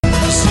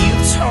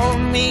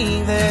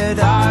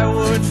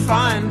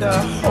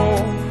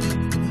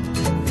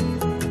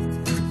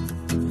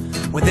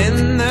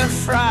within the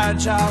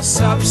fragile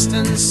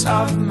substance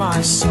of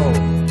my soul.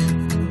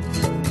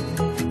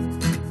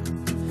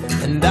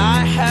 And I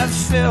have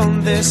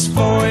filled this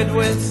void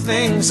with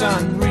things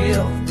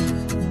unreal.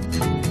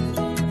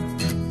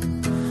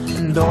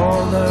 And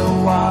all the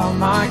while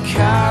my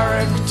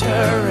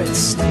character it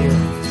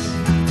steals.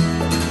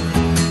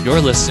 You're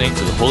listening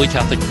to The Holy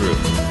Catholic Brew,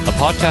 a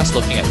podcast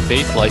looking at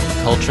faith, life,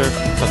 and culture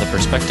from the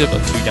perspective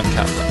of two young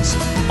Catholics.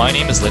 My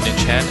name is Lyndon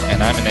Chan,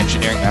 and I'm an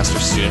engineering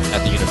master's student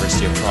at the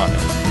University of Toronto.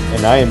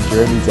 And I am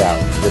Jeremy Zhao,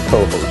 your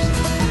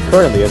co-host,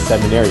 currently a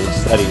seminarian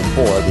studying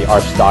for the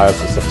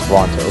Archdiocese of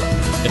Toronto.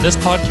 In this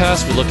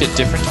podcast, we look at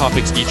different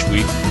topics each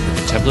week for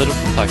contemplative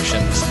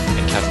reflections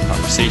and casual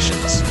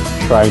conversations.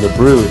 Trying to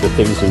brew the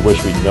things we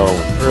wish we'd known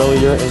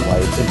earlier in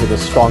life into the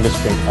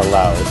strongest drink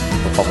allowed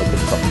for public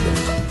consumption.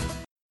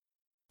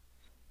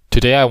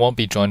 Today I won't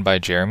be joined by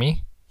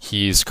Jeremy.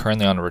 He's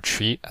currently on a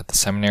retreat at the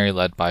seminary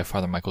led by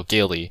Father Michael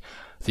Gailey,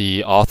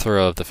 the author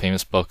of the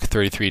famous book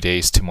 33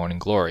 Days to Morning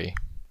Glory.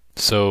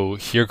 So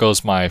here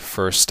goes my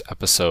first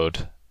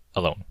episode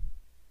alone.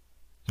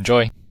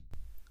 Enjoy!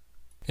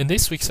 In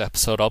this week's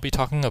episode, I'll be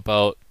talking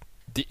about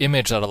the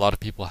image that a lot of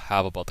people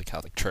have about the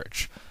Catholic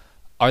Church.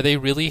 Are they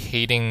really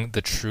hating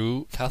the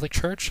true Catholic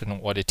Church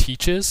and what it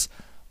teaches,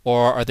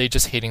 or are they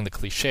just hating the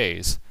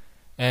cliches?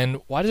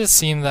 And why does it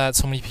seem that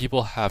so many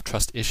people have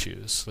trust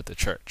issues with the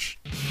Church?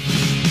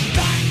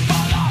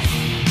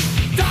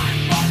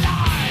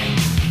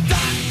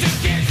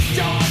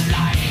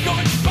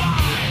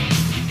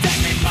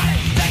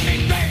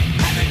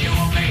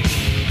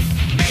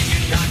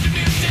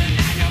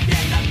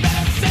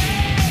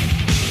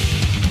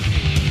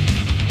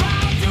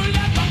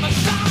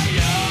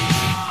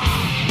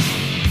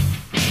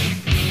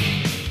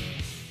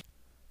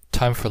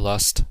 Time for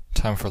lust,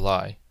 time for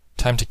lie,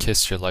 time to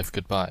kiss your life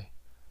goodbye.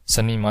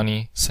 Send me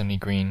money, send me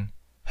green,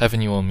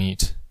 heaven you will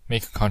meet,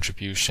 make a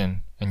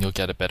contribution, and you'll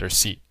get a better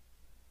seat.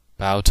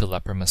 Bow to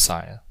Leper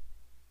Messiah.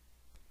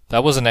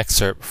 That was an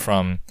excerpt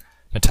from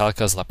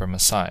Metallica's Leper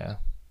Messiah.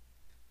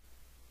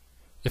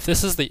 If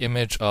this is the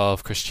image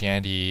of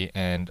Christianity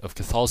and of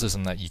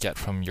Catholicism that you get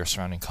from your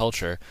surrounding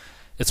culture,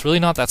 it's really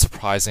not that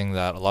surprising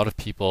that a lot of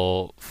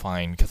people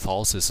find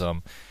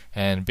Catholicism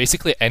and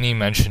basically any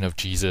mention of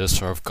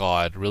Jesus or of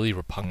God really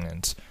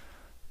repugnant.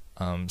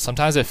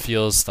 Sometimes it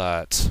feels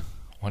that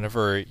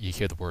whenever you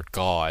hear the word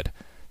God,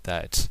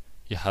 that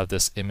you have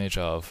this image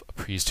of a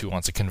priest who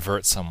wants to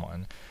convert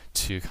someone,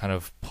 to kind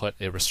of put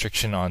a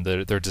restriction on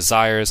their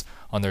desires,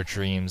 on their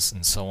dreams,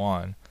 and so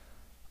on.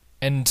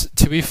 And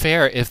to be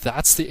fair, if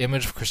that's the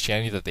image of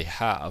Christianity that they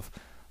have,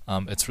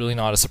 it's really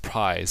not a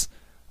surprise.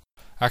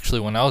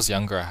 Actually, when I was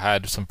younger, I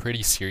had some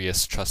pretty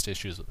serious trust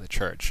issues with the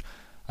Church.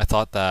 I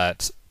thought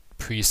that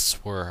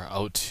priests were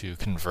out to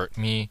convert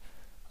me,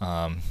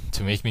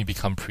 to make me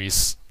become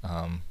priests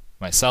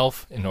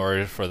myself in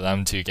order for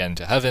them to get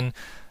into heaven.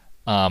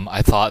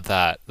 I thought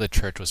that the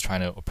Church was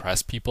trying to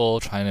oppress people,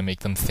 trying to make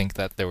them think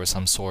that there was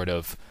some sort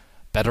of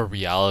better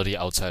reality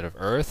outside of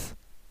earth,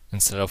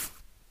 instead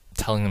of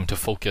telling them to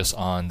focus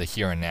on the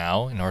here and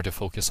now in order to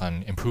focus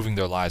on improving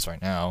their lives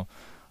right now.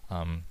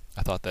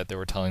 I thought that they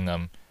were telling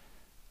them,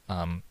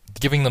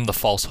 giving them the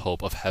false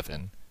hope of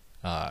heaven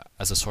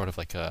as a sort of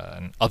like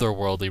an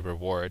otherworldly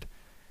reward.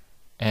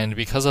 And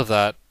because of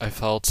that, I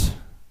felt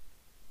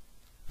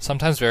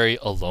sometimes very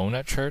alone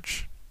at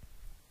church.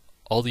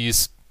 All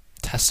these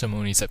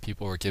testimonies that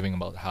people were giving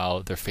about how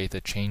their faith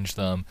had changed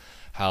them,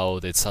 how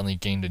they'd suddenly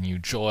gained a new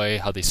joy,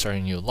 how they started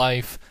a new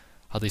life,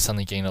 how they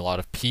suddenly gained a lot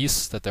of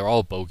peace, that they're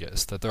all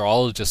bogus, that they're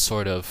all just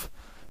sort of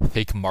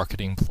fake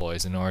marketing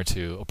ploys in order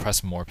to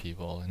oppress more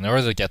people, in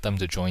order to get them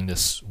to join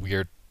this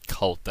weird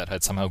cult that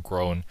had somehow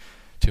grown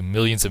to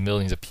millions and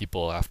millions of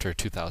people after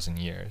 2,000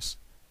 years.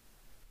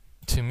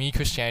 To me,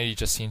 Christianity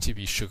just seemed to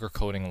be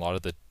sugarcoating a lot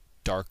of the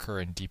darker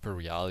and deeper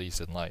realities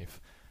in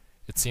life.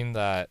 It seemed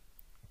that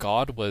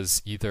God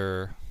was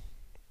either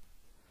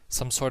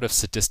some sort of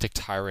sadistic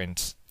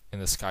tyrant in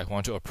the sky who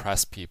wanted to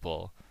oppress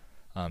people,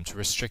 to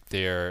restrict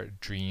their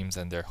dreams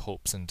and their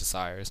hopes and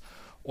desires,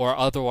 or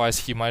otherwise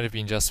he might have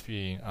been just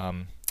being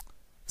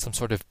some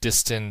sort of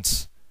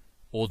distant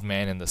old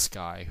man in the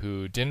sky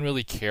who didn't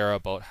really care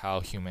about how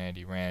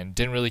humanity ran,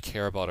 didn't really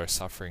care about our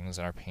sufferings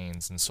and our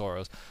pains and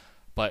sorrows,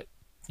 but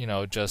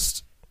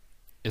just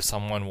if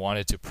someone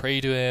wanted to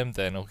pray to him,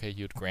 then okay,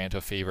 you'd grant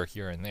a favor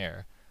here and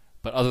there.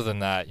 But other than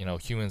that,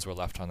 humans were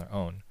left on their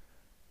own.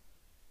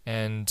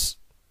 And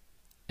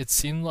it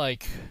seemed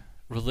like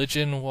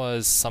religion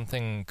was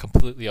something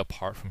completely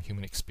apart from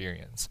human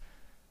experience.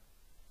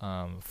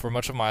 For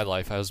much of my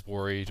life, I was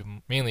worried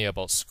mainly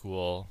about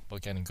school,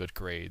 about getting good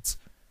grades.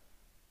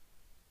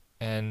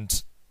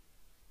 And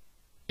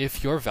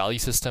if your value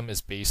system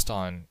is based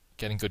on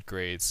getting good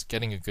grades,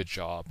 getting a good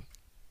job,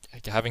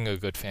 having a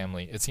good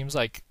family, it seems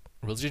like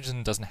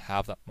religion doesn't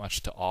have that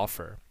much to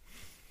offer.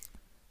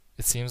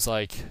 It seems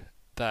like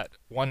that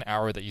 1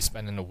 hour that you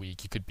spend in a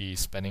week, you could be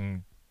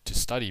spending to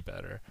study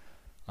better,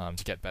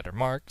 to get better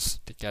marks,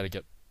 to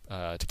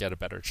get a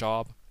better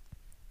job.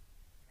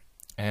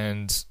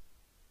 And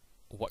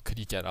what could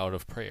you get out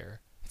of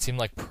prayer? It seemed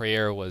like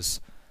prayer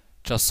was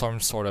just some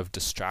sort of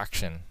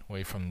distraction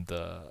away from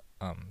the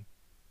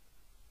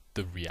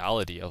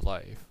reality of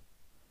life.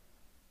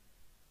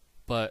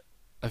 But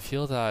I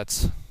feel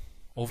that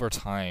over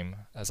time,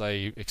 as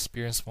I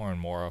experienced more and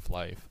more of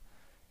life,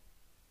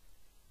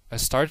 I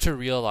started to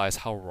realize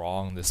how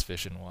wrong this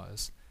vision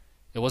was.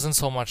 It wasn't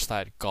so much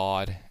that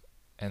God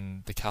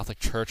and the Catholic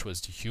Church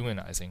was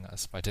dehumanizing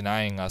us by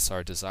denying us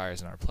our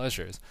desires and our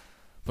pleasures,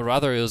 but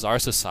rather it was our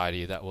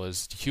society that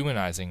was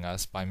dehumanizing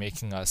us by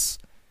making us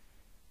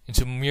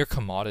into mere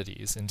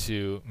commodities,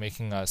 into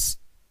making us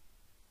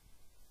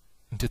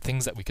into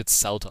things that we could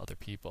sell to other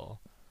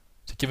people.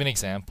 To give an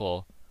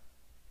example,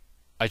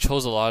 I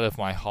chose a lot of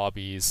my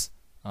hobbies,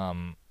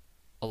 a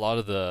lot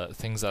of the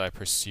things that I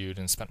pursued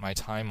and spent my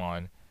time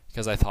on,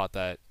 because I thought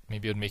that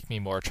maybe it would make me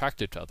more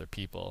attractive to other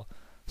people,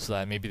 so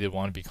that maybe they'd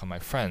want to become my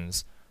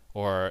friends.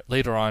 Or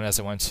later on, as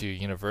I went to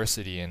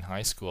university and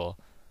high school,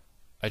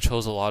 I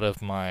chose a lot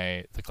of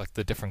my like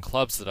the different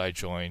clubs that I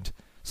joined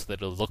so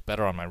that it would look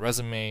better on my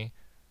resume,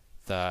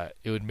 that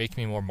it would make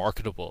me more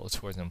marketable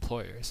towards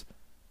employers.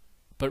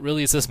 But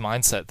really it's this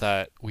mindset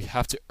that we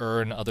have to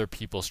earn other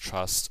people's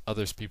trust,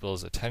 other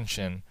people's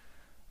attention,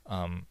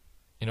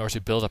 in order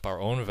to build up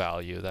our own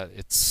value, that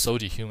it's so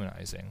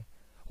dehumanizing.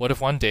 What if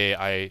one day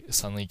I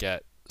suddenly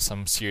get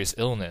some serious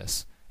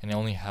illness and I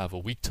only have a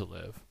week to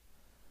live?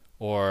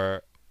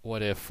 Or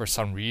what if for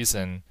some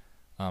reason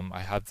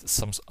I have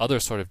some other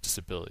sort of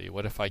disability?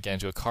 What if I get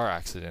into a car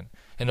accident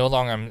and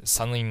I'm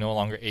suddenly no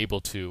longer able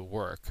to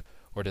work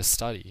or to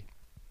study?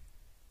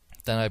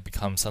 Then I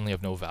become suddenly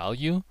of no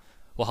value?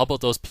 Well, how about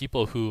those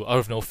people who, out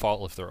of no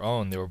fault of their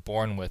own, they were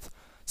born with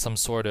some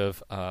sort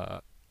of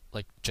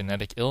like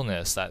genetic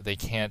illness that they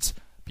can't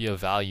be of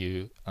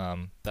value,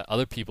 that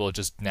other people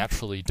just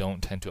naturally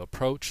don't tend to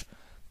approach,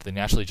 that they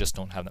naturally just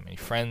don't have that many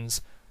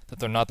friends, that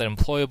they're not that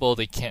employable,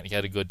 they can't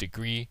get a good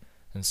degree,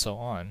 and so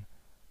on.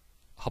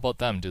 How about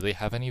them? Do they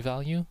have any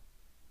value?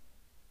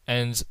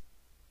 And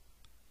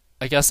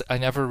I guess I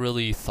never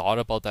really thought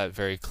about that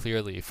very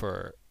clearly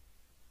for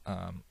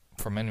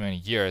many, many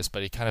years,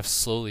 but it kind of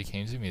slowly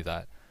came to me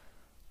that,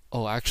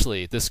 oh,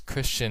 actually, this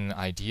Christian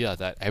idea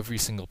that every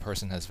single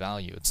person has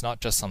value, it's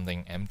not just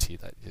something empty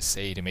that you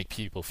say to make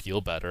people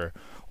feel better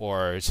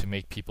or to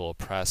make people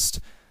oppressed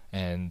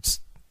and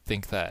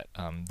think that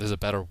there's a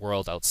better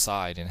world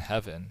outside in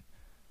heaven.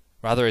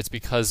 Rather, it's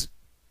because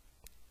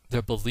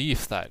their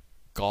belief that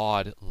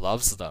God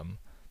loves them,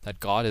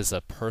 that God is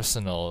a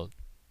personal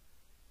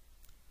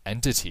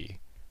entity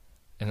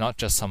and not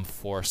just some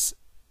force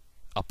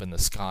up in the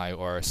sky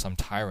or some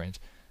tyrant,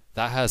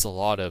 that has a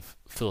lot of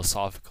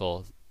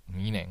philosophical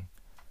meaning.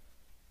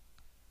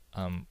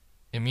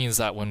 It means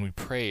that when we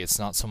pray, it's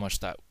not so much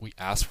that we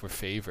ask for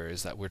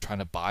favors, that we're trying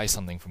to buy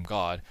something from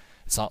God.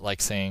 It's not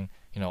like saying,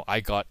 I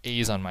got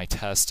A's on my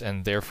test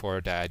and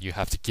therefore, Dad, you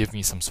have to give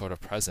me some sort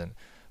of present.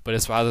 But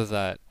it's rather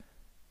that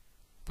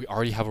we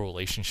already have a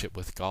relationship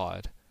with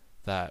God,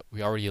 that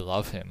we already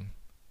love Him.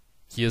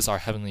 He is our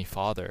Heavenly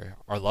Father,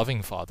 our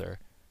loving Father.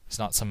 He's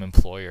not some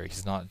employer.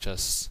 He's not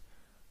just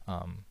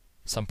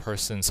some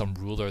person, some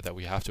ruler that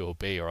we have to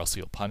obey or else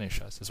He'll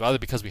punish us. It's rather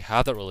because we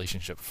have that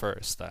relationship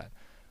first that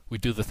we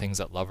do the things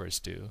that lovers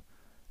do.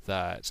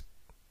 That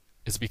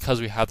it's because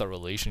we have that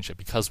relationship,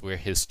 because we're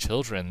His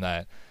children,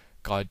 that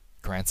God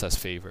grants us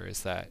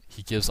favors, that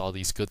He gives all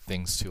these good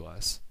things to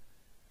us.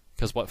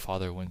 Because what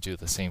father wouldn't do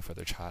the same for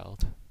their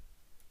child?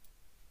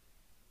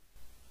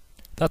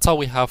 That's all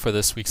we have for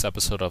this week's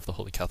episode of The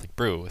Holy Catholic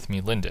Brew with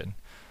me, Lyndon.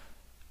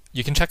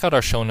 You can check out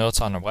our show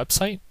notes on our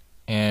website,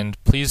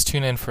 and please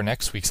tune in for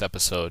next week's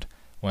episode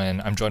when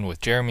I'm joined with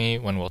Jeremy,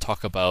 when we'll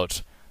talk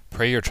about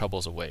Pray Your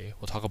Troubles Away.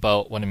 We'll talk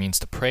about what it means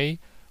to pray,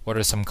 what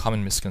are some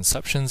common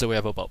misconceptions that we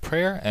have about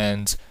prayer,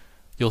 and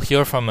you'll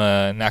hear from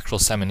an actual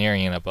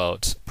seminarian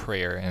about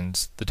prayer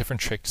and the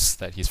different tricks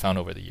that he's found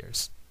over the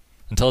years.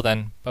 Until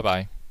then,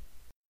 bye-bye.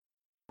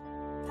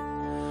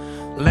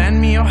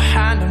 Lend me your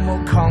hand and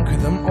we'll conquer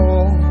them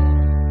all.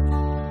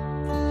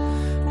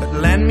 But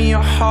lend me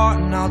your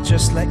heart and I'll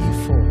just let you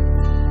fall.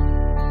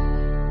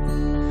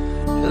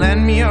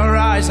 Lend me your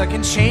eyes, I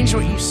can change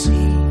what you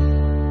see.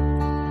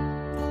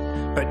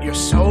 But your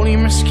soul you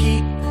must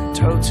keep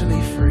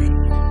totally free.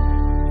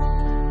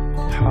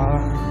 Ha,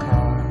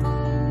 ha.